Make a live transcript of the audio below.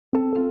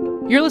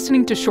You're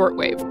listening to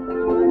Shortwave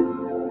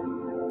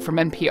from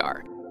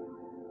NPR.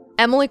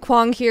 Emily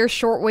Kwong here,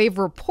 shortwave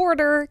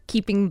reporter,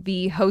 keeping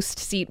the host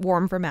seat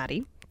warm for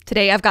Maddie.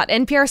 Today I've got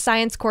NPR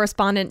science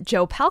correspondent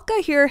Joe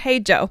Palca here. Hey,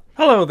 Joe.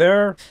 Hello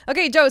there.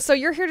 Okay, Joe, so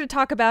you're here to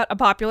talk about a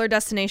popular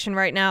destination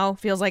right now.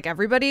 Feels like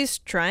everybody's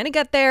trying to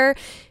get there.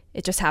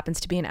 It just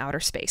happens to be in outer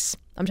space.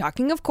 I'm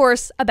talking, of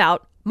course,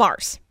 about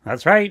Mars.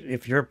 That's right.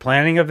 If you're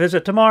planning a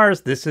visit to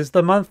Mars, this is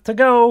the month to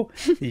go.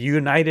 The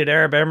United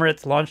Arab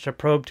Emirates launched a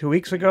probe 2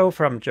 weeks ago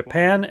from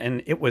Japan,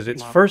 and it was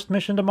its first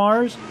mission to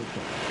Mars.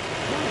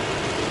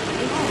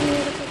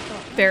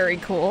 Very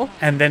cool.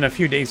 And then a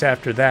few days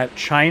after that,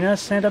 China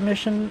sent a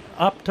mission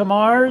up to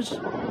Mars.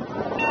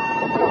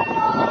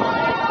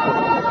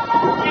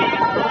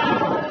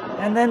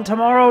 And then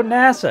tomorrow,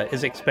 NASA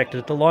is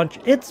expected to launch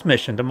its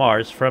mission to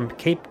Mars from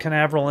Cape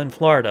Canaveral in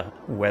Florida,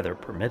 weather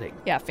permitting.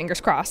 Yeah, fingers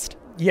crossed.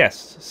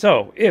 Yes,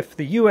 so if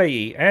the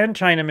UAE and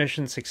China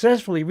missions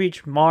successfully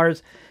reach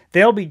Mars,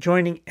 they'll be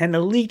joining an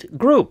elite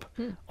group.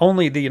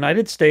 Only the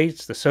United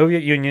States, the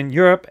Soviet Union,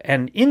 Europe,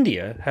 and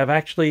India have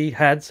actually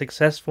had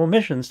successful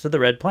missions to the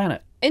Red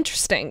Planet.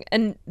 Interesting.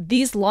 And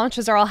these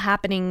launches are all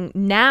happening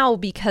now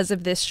because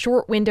of this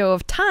short window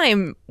of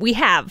time we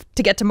have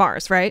to get to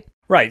Mars, right?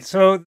 Right.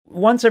 So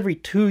once every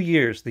 2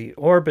 years, the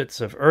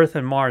orbits of Earth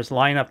and Mars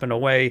line up in a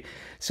way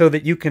so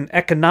that you can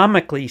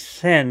economically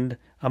send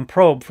a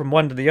probe from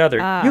one to the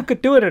other. You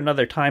could do it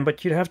another time,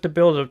 but you'd have to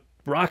build a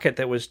rocket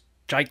that was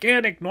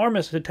gigantic,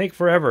 enormous, it'd take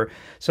forever.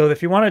 So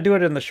if you want to do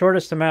it in the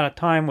shortest amount of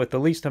time with the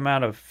least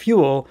amount of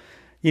fuel,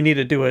 you need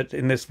to do it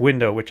in this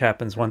window, which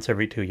happens once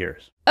every 2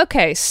 years.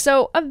 Okay,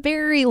 so a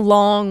very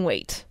long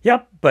wait.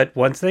 Yep, but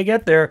once they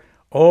get there,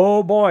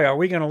 oh boy, are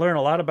we going to learn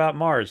a lot about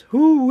Mars.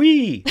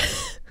 Hoo-wee!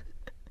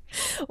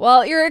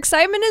 Well, your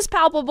excitement is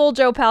palpable,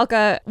 Joe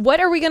Palca.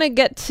 What are we going to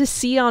get to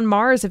see on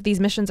Mars if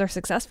these missions are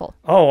successful?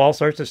 Oh, all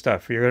sorts of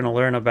stuff. You're going to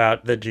learn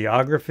about the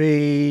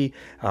geography.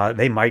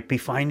 They might be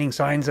finding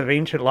signs of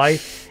ancient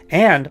life.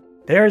 And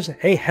there's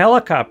a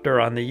helicopter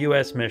on the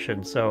U.S.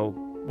 mission, so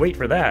wait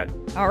for that.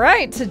 All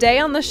right, today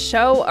on the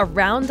show, a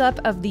roundup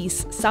of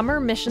these summer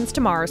missions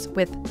to Mars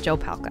with Joe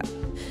Palca.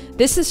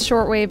 This is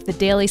Shortwave, the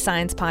daily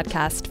science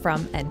podcast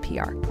from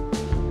NPR.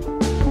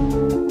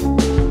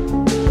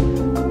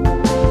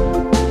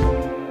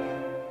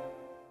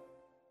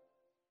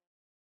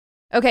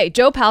 Okay,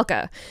 Joe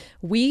Palca,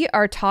 we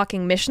are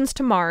talking missions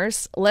to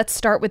Mars. Let's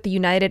start with the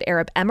United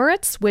Arab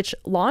Emirates, which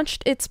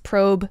launched its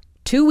probe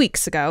 2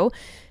 weeks ago.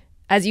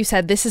 As you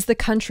said, this is the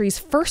country's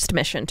first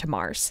mission to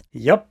Mars.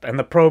 Yep, and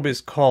the probe is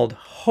called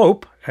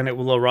HOPE, and it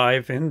will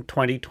arrive in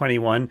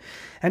 2021.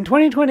 And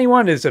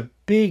 2021 is a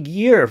big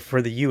year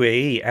for the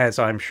UAE, as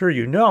I'm sure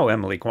you know,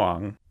 Emily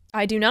Kwong.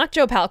 I do not,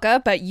 Joe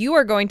Palca, but you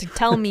are going to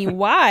tell me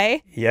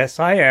why. Yes,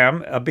 I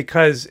am,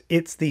 because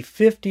it's the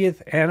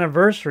 50th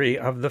anniversary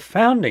of the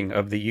founding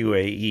of the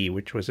UAE,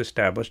 which was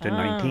established in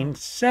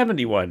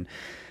 1971.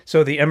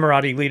 So the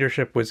Emirati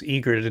leadership was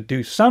eager to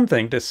do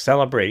something to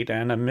celebrate,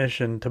 and a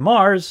mission to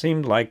Mars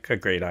seemed like a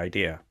great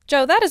idea.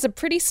 Joe, that is a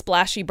pretty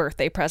splashy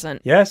birthday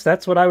present. Yes,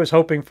 that's what I was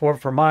hoping for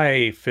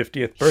my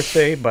 50th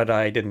birthday, but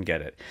I didn't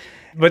get it.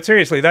 But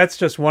seriously, that's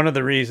just one of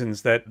the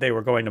reasons that they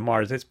were going to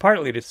Mars. It's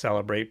partly to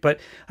celebrate. But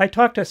I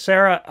talked to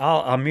Sarah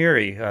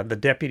Al-Amiri, the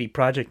deputy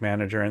project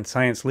manager and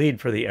science lead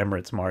for the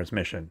Emirates Mars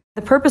mission.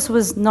 The purpose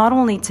was not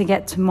only to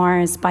get to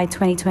Mars by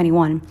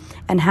 2021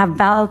 and have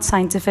valid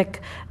scientific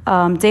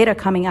data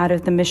coming out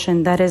of the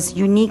mission that is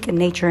unique in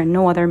nature and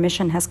no other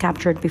mission has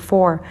captured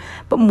before,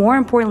 but more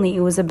importantly,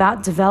 it was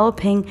about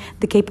developing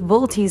the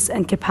capabilities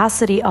and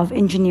capacity of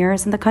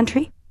engineers in the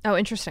country. Oh,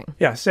 interesting.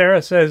 Yeah,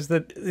 Sarah says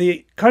that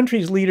the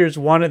country's leaders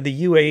wanted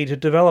the UAE to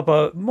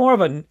develop more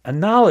of a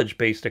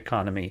knowledge-based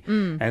economy,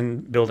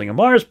 and building a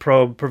Mars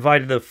probe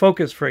provided the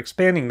focus for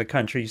expanding the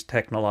country's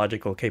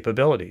technological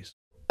capabilities.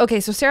 Okay,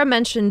 so Sarah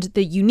mentioned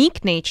the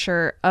unique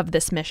nature of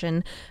this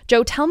mission.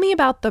 Joe, tell me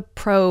about the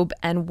probe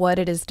and what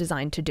it is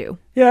designed to do.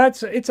 Yeah,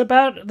 it's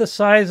about the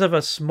size of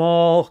a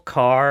small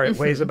car. It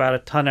weighs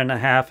about 1.5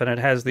 tons, and it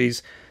has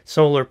these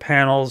solar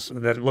panels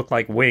that look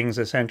like wings,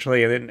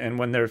 essentially. And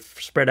when they're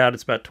spread out,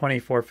 it's about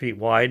 24 feet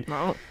wide.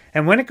 Wow.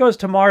 And when it goes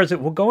to Mars,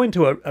 it will go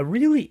into a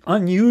really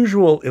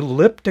unusual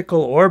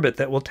elliptical orbit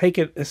that will take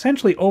it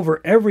essentially over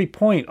every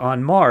point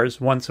on Mars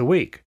once a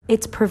week.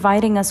 It's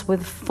providing us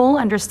with full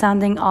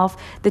understanding of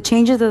the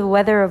changes of the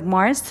weather of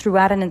Mars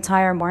throughout an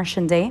entire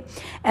Martian day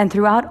and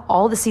throughout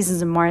all the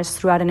seasons of Mars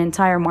throughout an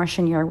entire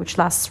Martian year, which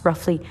lasts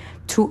roughly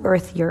 2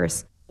 Earth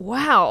years.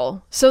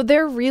 Wow. So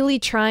they're really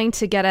trying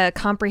to get a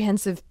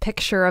comprehensive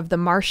picture of the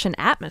Martian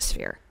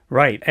atmosphere.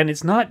 Right. And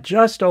it's not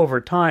just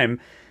over time.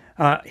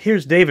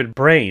 Here's David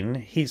Brain.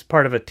 He's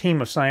part of a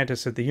team of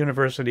scientists at the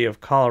University of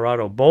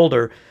Colorado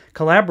Boulder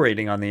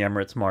collaborating on the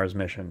Emirates Mars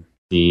mission.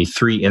 The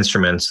 3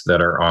 instruments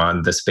that are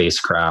on the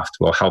spacecraft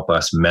will help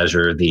us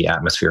measure the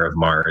atmosphere of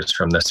Mars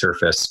from the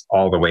surface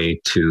all the way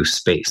to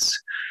space,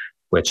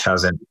 which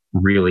hasn't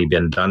really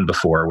been done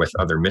before with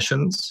other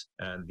missions.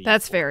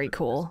 That's very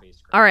cool.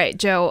 All right,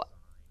 Joe,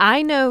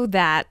 I know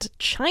that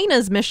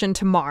China's mission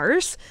to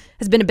Mars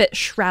has been a bit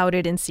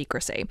shrouded in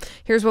secrecy.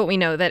 Here's what we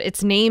know, that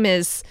its name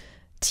is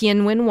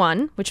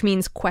Tianwen-1, which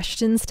means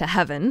questions to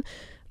heaven.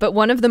 But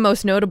one of the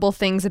most notable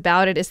things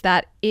about it is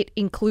that it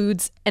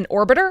includes an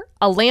orbiter,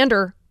 a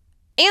lander,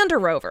 and a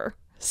rover.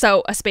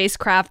 So a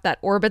spacecraft that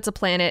orbits a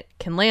planet,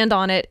 can land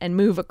on it, and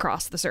move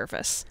across the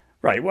surface.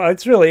 Right. Well,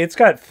 it's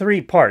got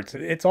 3 parts.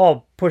 It's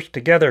all pushed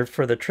together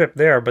for the trip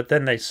there, but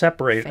then they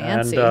separate.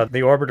 Fancy. And the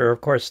orbiter, of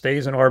course,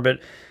 stays in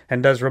orbit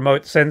and does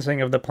remote sensing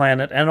of the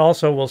planet, and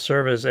also will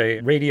serve as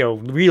a radio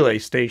relay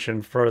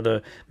station for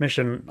the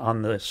mission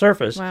on the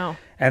surface. Wow.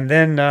 And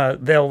then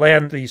they'll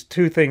land these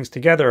 2 things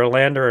together, a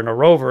lander and a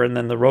rover, and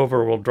then the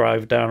rover will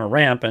drive down a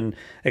ramp and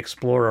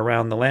explore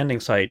around the landing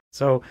site.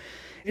 So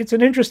it's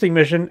an interesting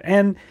mission,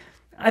 and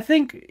I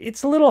think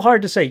it's a little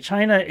hard to say.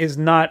 China is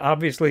not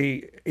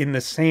obviously in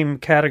the same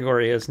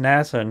category as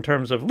NASA in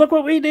terms of, look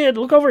what we did,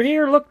 look over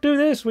here, look, do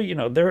this.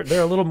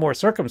 They're a little more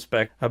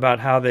circumspect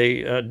about how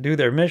they do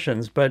their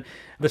missions. But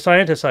the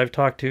scientists I've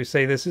talked to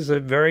say this is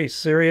a very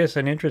serious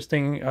and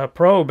interesting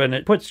probe, and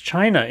it puts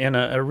China in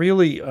a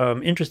really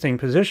interesting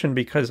position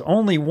because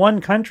only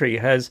one country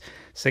has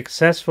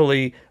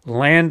successfully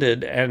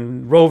landed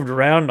and roved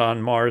around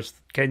on Mars.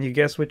 Can you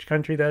guess which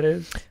country that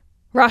is?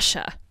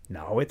 Russia.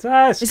 No, it's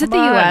us. Is it Come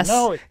the on. U.S.?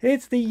 No,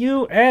 it's the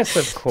U.S.,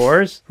 of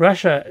course.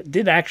 Russia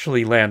did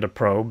actually land a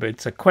probe.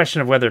 It's a question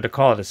of whether to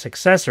call it a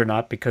success or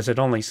not because it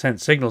only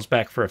sent signals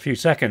back for a few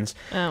seconds.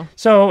 Oh.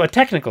 So a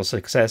technical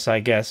success,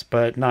 I guess,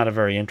 but not a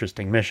very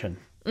interesting mission.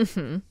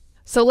 Mm-hmm.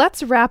 So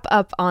let's wrap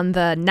up on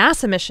the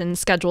NASA mission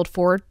scheduled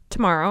for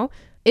tomorrow.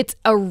 It's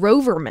a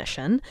rover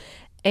mission,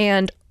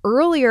 and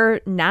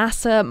earlier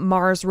NASA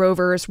Mars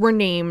rovers were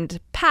named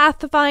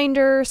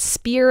Pathfinder,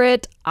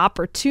 Spirit,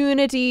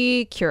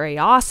 Opportunity,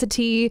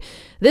 Curiosity.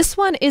 This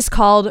one is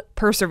called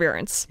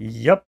Perseverance.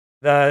 Yep.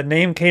 The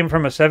name came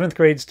from a 7th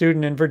grade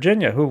student in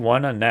Virginia who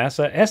won a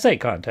NASA essay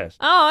contest.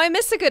 Oh, I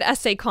miss a good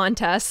essay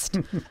contest.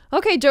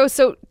 Okay, Joe,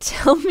 so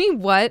tell me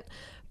what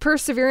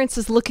Perseverance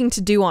is looking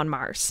to do on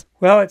Mars.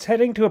 Well, it's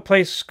heading to a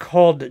place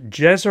called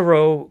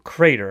Jezero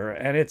Crater,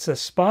 and it's a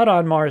spot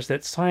on Mars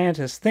that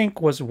scientists think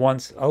was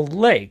once a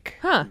lake.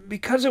 Huh.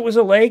 Because it was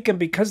a lake and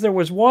because there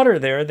was water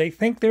there, they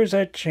think there's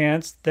a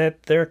chance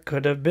that there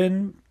could have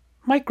been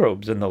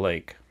microbes in the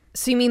lake.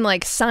 So you mean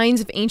like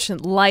signs of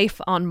ancient life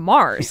on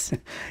Mars?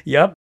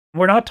 Yep.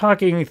 We're not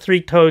talking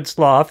 3-toed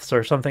sloths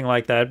or something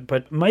like that,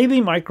 but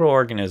maybe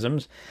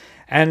microorganisms.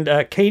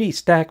 And Katie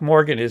Stack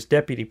Morgan is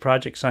deputy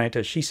project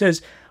scientist. She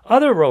says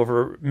other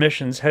rover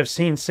missions have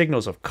seen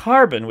signals of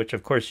carbon, which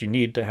of course you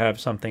need to have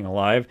something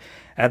alive,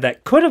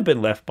 that could have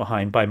been left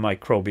behind by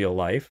microbial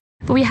life.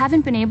 But we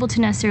haven't been able to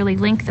necessarily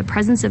link the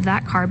presence of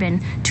that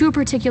carbon to a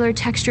particular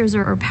textures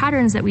or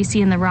patterns that we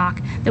see in the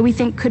rock that we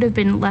think could have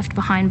been left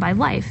behind by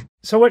life.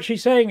 So what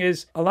she's saying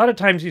is a lot of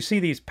times you see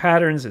these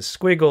patterns as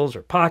squiggles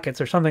or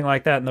pockets or something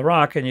like that in the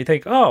rock, and you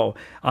think, oh,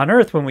 on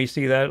Earth when we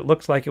see that, it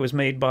looks like it was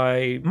made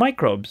by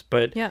microbes.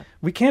 But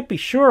we can't be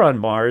sure on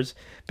Mars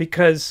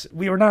because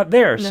we were not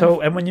there. No.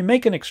 So, and when you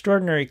make an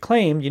extraordinary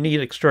claim, you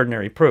need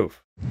extraordinary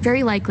proof.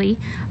 Very likely,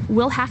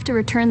 we'll have to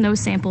return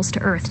those samples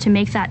to Earth to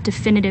make that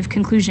definitive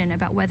conclusion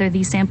about whether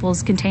these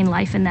samples contain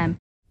life in them.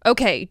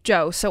 Okay,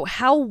 Joe, so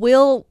how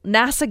will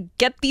NASA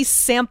get these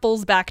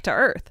samples back to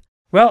Earth?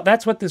 Well,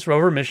 that's what this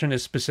rover mission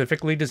is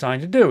specifically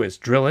designed to do, is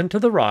drill into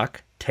the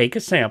rock, take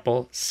a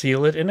sample,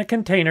 seal it in a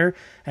container,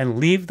 and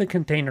leave the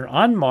container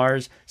on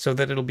Mars so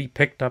that it'll be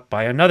picked up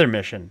by another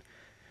mission.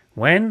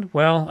 When?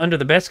 Well, under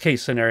the best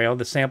case scenario,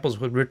 the samples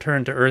would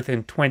return to Earth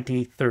in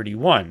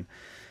 2031.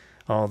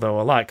 Although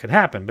a lot could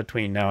happen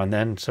between now and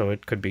then, so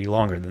it could be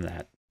longer than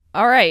that.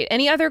 All right.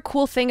 Any other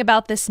cool thing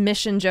about this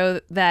mission, Joe,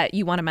 that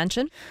you want to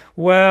mention?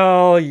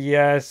 Well,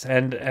 yes.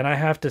 And I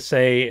have to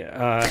say,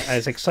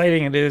 as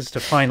exciting it is to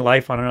find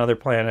life on another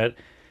planet,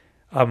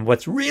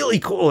 what's really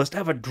cool is to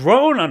have a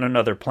drone on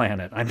another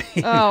planet. I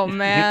mean, oh,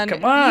 man.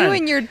 Come on. You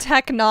and your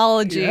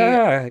technology.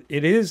 Yeah,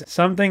 it is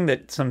something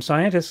that some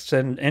scientists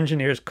and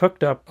engineers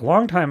cooked up a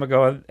long time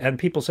ago. And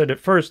people said at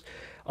first,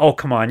 oh,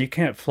 come on, you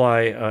can't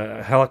fly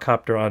a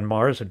helicopter on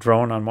Mars, a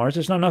drone on Mars.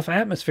 There's not enough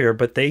atmosphere.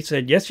 But they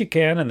said, yes, you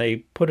can. And they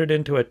put it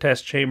into a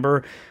test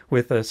chamber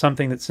with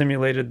something that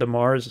simulated the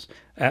Mars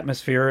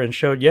atmosphere and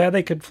showed, yeah,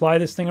 they could fly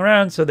this thing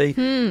around. So they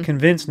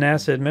convinced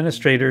NASA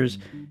administrators.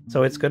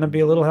 So it's going to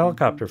be a little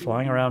helicopter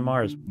flying around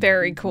Mars.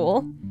 Very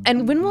cool.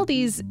 And when will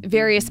these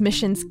various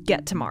missions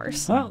get to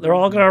Mars? Well, they're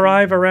all going to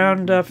arrive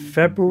around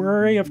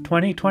February of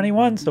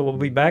 2021. So we'll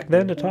be back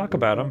then to talk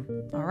about them.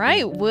 All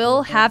right.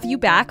 We'll have you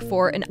back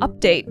for an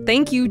update.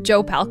 Thank you,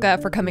 Joe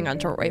Palca, for coming on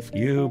Shortwave.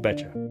 You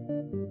betcha.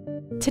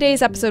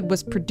 Today's episode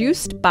was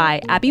produced by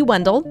Abby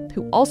Wendell,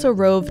 who also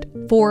roved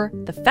for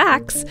The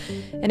Facts,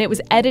 and it was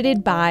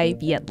edited by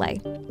Viet Le.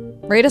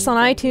 Rate us on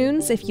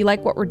iTunes if you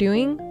like what we're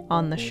doing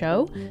on the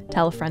show.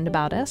 Tell a friend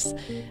about us.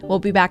 We'll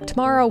be back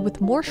tomorrow with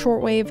more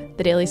Shortwave,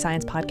 the daily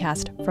science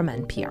podcast from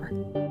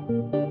NPR.